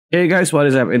Hey guys, what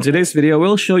is up? In today's video,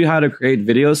 we'll show you how to create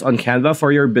videos on Canva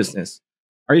for your business.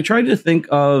 Are you trying to think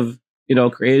of,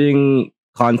 creating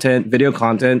content, video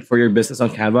content for your business on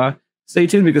Canva? Stay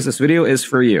tuned because this video is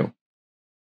for you.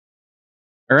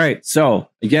 All right. So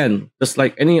again, just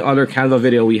like any other Canva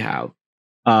video we have,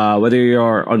 whether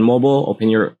you're on mobile, open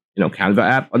your, Canva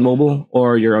app on mobile,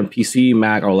 or you're on PC,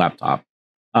 Mac, or laptop.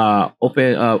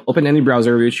 Open any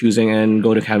browser you're choosing and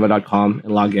go to canva.com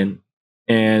and log in.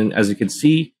 And as you can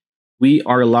see, we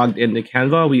are logged into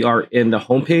Canva. We are in the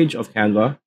homepage of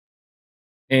Canva.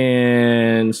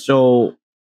 And so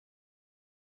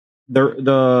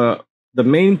the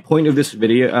main point of this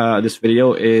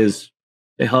video is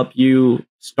to help you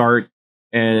start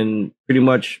and pretty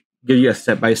much give you a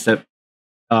step-by-step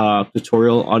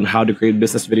tutorial on how to create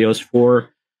business videos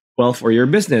for your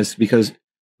business, because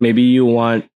maybe you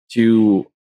want to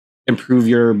improve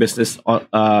your business's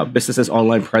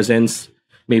online presence.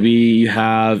 Maybe you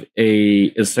have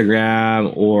a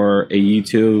Instagram or a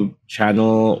YouTube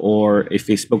channel or a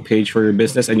Facebook page for your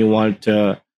business, and you want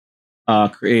to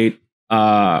create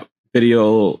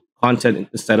video content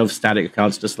instead of static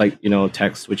accounts, just like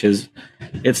text, which is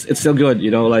it's still good.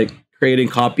 Like creating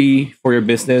copy for your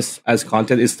business as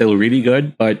content is still really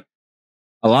good, but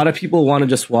a lot of people want to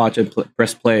just watch and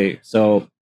press play. So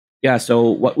yeah, so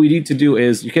what we need to do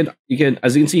is you can,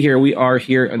 as you can see here, we are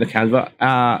here on the Canva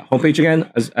homepage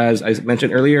again, as I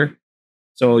mentioned earlier.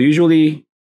 So usually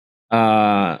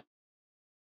it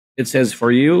says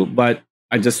for you, but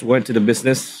I just went to the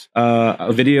business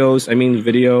video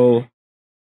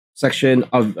section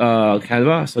of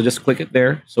Canva. So just click it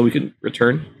there so we can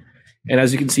return. And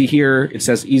as you can see here, it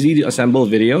says easy to assemble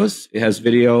videos. It has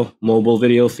video, mobile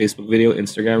video, Facebook video,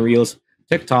 Instagram Reels,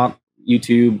 TikTok,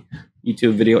 YouTube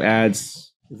video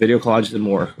ads, video collages, and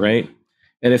more, right?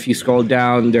 And if you scroll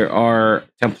down, there are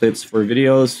templates for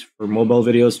videos, for mobile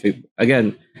videos.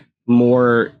 Again,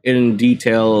 more in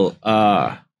detail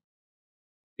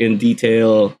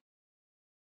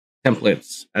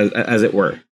templates, as it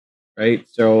were, right?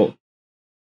 So,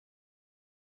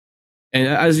 and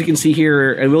as you can see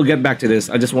here, and we'll get back to this,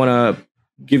 I just want to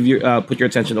give you put your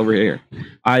attention over here.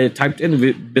 I typed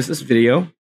in business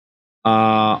video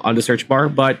on the search bar,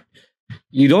 but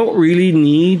you don't really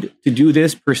need to do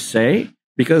this per se,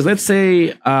 because let's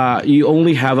say you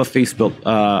only have a Facebook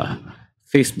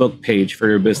page for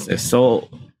your business. So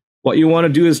what you want to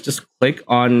do is just click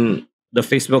on the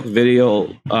Facebook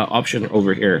video option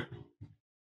over here,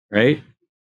 right?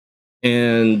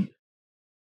 And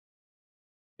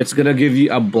it's gonna give you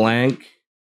a blank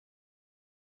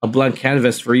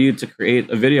canvas for you to create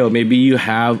a video. Maybe you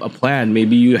have a plan.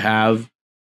 Maybe you have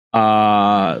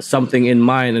something in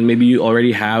mind, and maybe you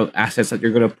already have assets that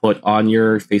you're going to put on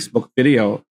your Facebook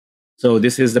video. So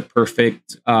this is the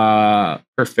perfect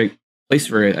place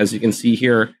for it. As you can see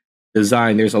here,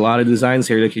 design. There's a lot of designs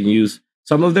here that you can use.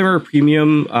 Some of them are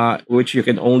premium, which you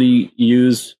can only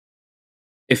use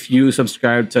if you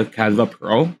subscribe to Canva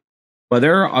Pro. But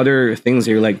there are other things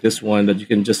here like this one that you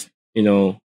can just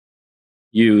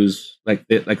use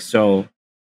like so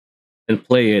and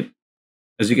play it.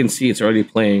 As you can see, it's already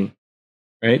playing,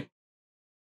 right?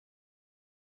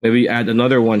 Maybe add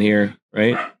another one here,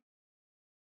 right?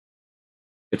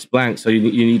 It's blank, so you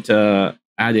need to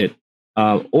add it.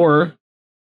 Or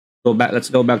go back. Let's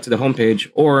go back to the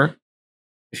homepage. Or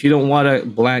if you don't want a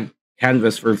blank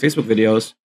canvas for Facebook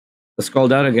videos, let's scroll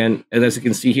down again. And as you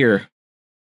can see here,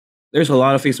 there's a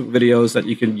lot of Facebook videos that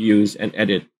you can use and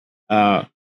edit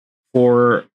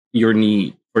for your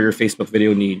need, for your Facebook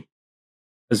video need.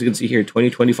 As you can see here,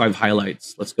 2025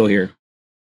 highlights. Let's go here.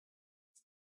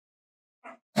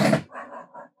 And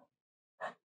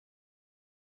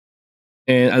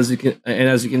as you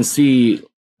can see,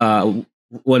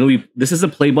 this is the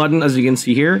play button. As you can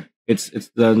see here, it's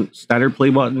the standard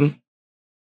play button,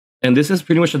 and this is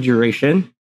pretty much the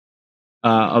duration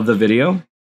of the video.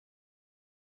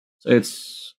 So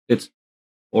it's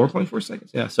 4.4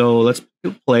 seconds. Yeah. So let's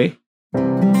play.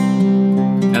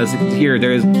 As you can hear,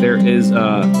 there is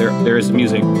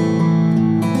music,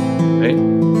 right?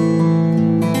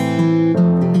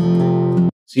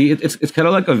 See, it's kind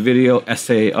of like a video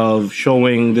essay of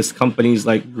showing this company's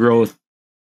like growth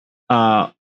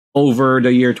over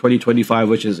the year 2025,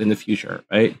 which is in the future,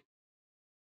 right?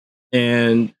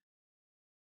 And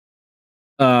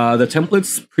the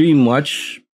templates pretty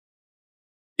much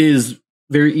is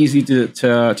very easy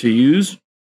to use,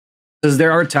 because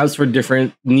there are tabs for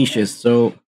different niches.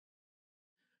 So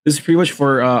this is pretty much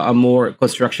for a more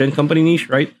construction company niche,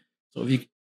 right? So if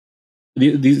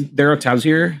there are tabs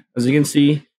here, as you can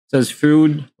see. It says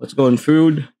food. Let's go in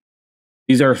food.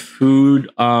 These are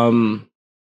food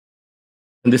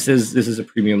And this is a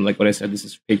premium, like what I said. This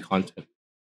is paid content.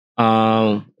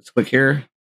 Let's click here.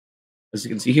 As you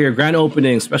can see here, grand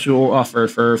opening, special offer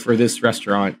for this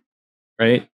restaurant,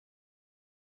 right?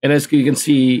 And as you can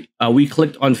see, we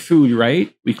clicked on food,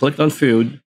 right? We clicked on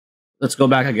food. Let's go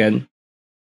back again.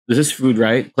 This is food,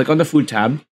 right? Click on the food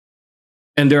tab,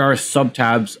 and there are sub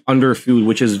tabs under food,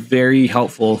 which is very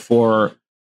helpful for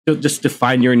just to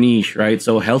find your niche, right?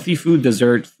 So healthy food,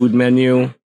 dessert, food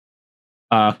menu,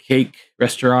 cake,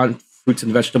 restaurant, fruits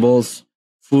and vegetables,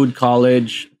 food,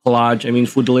 collage. I mean,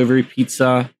 food delivery,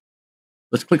 pizza.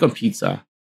 Let's click on pizza.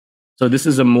 So this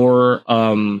is a more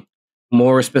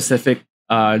specific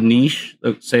niche.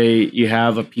 Let's say you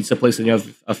have a pizza place and you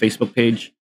have a Facebook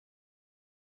page.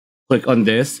 Click on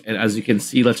this, and as you can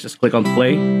see, let's just click on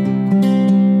play.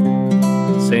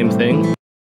 Same thing.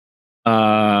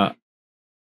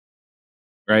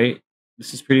 Right?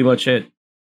 This is pretty much it.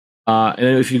 And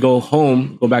then if you go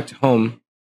back to home,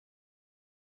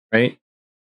 right?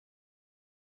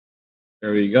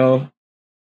 There we go.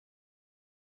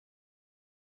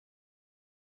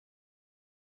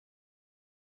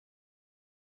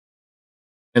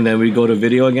 And then we go to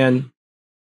video again.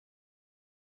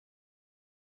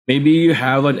 Maybe you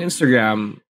have an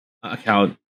Instagram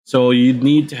account, so you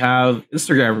need to have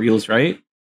Instagram Reels, right?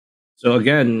 So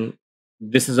again,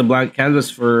 this is a blank canvas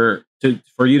for you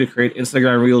to create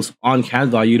Instagram Reels on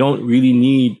Canva. You don't really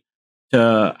need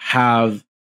to have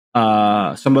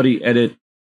somebody edit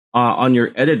on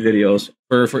your edit videos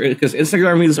for because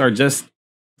Instagram Reels are just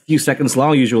a few seconds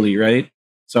long usually, right?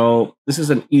 So this is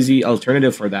an easy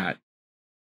alternative for that.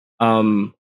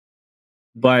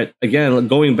 But again,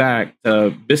 going back to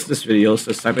business videos,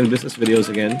 let's type in business videos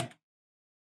again.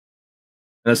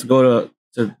 Let's go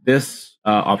to this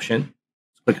option.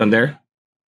 Let's click on there.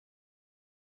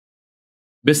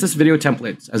 Business video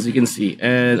templates, as you can see.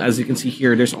 And as you can see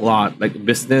here, there's a lot like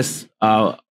business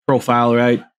profile,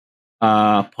 right?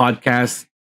 Podcast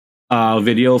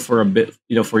video for a bit,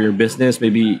 for your business.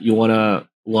 Maybe you want to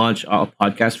launch a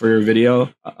podcast for your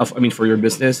video. For your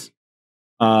business.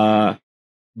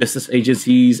 Business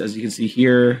agencies, as you can see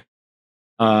here.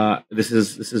 This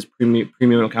is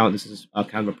premium account. This is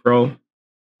Canva Pro.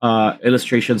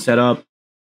 Illustration setup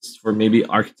for maybe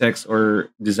architects or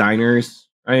designers,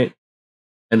 right?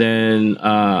 And then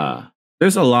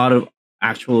there's a lot of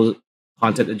actual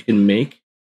content that you can make.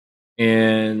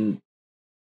 And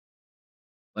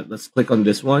let's click on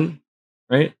this one,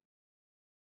 right?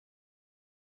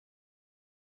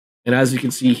 And as you can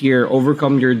see here,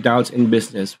 overcome your doubts in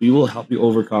business. We will help you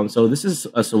overcome. So this is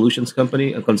a solutions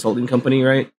company, a consulting company,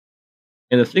 right?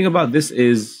 And the thing about this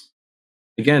is,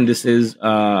 again, this is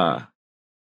I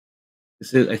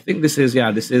think this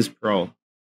is Pro.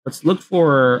 Let's look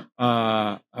for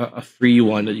a free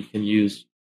one that you can use.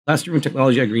 Classroom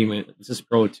technology agreement. This is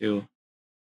Pro too.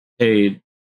 Paid.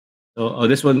 So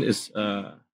this one is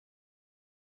let's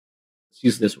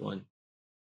use this one.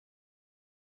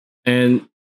 And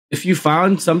if you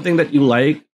found something that you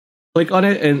like, click on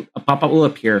it and a pop-up will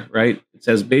appear, right? It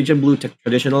says beige and blue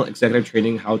traditional executive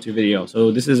training how-to video.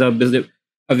 So this is a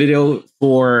video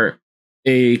for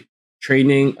a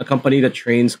company that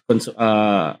trains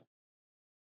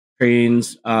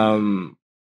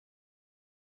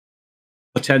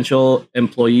potential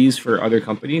employees for other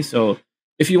companies. So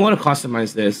if you want to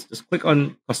customize this, just click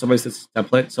on customize this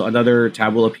template. So another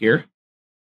tab will appear,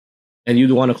 and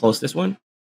you'd want to close this one.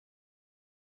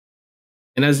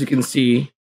 And as you can see,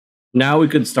 now we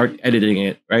could start editing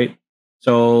it, right?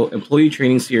 So employee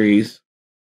training series,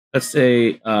 let's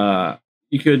say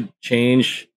you could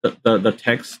change the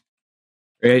text,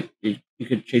 right? You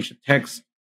could change the text.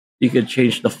 You could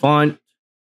change the font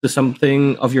to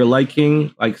something of your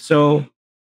liking, like so.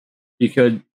 You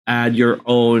could add your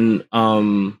own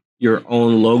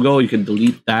logo. You could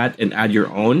delete that and add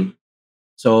your own.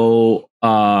 So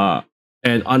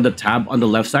and on the tab on the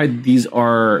left side, these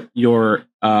are your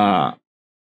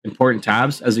important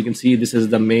tabs. As you can see, this is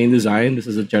the main design. This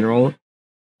is a general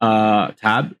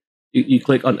tab. You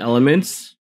click on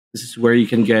elements. This is where you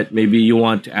can get, maybe you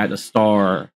want to add a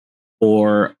star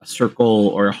or a circle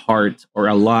or a heart or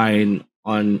a line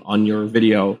on your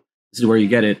video. This is where you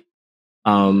get it.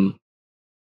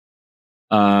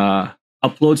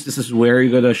 Uploads, this is where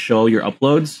you're gonna show your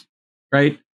uploads,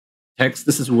 right? Text,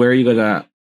 this is where you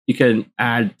can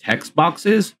add text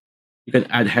boxes, you can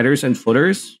add headers and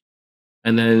footers,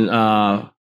 and then yeah,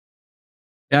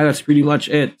 that's pretty much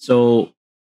it. So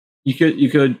you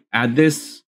could add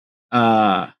this,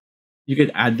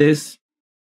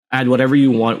 add whatever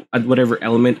you want, add whatever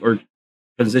element or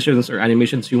transitions or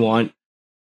animations you want,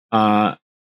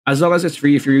 as long as it's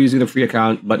free if you're using the free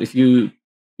account. But if you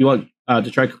want to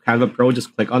try Canva Pro,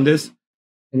 just click on this.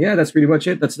 And yeah, that's pretty much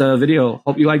it. That's the video.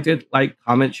 Hope you liked it. Like,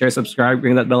 comment, share, subscribe,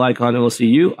 ring that bell icon, and we'll see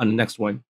you on the next one.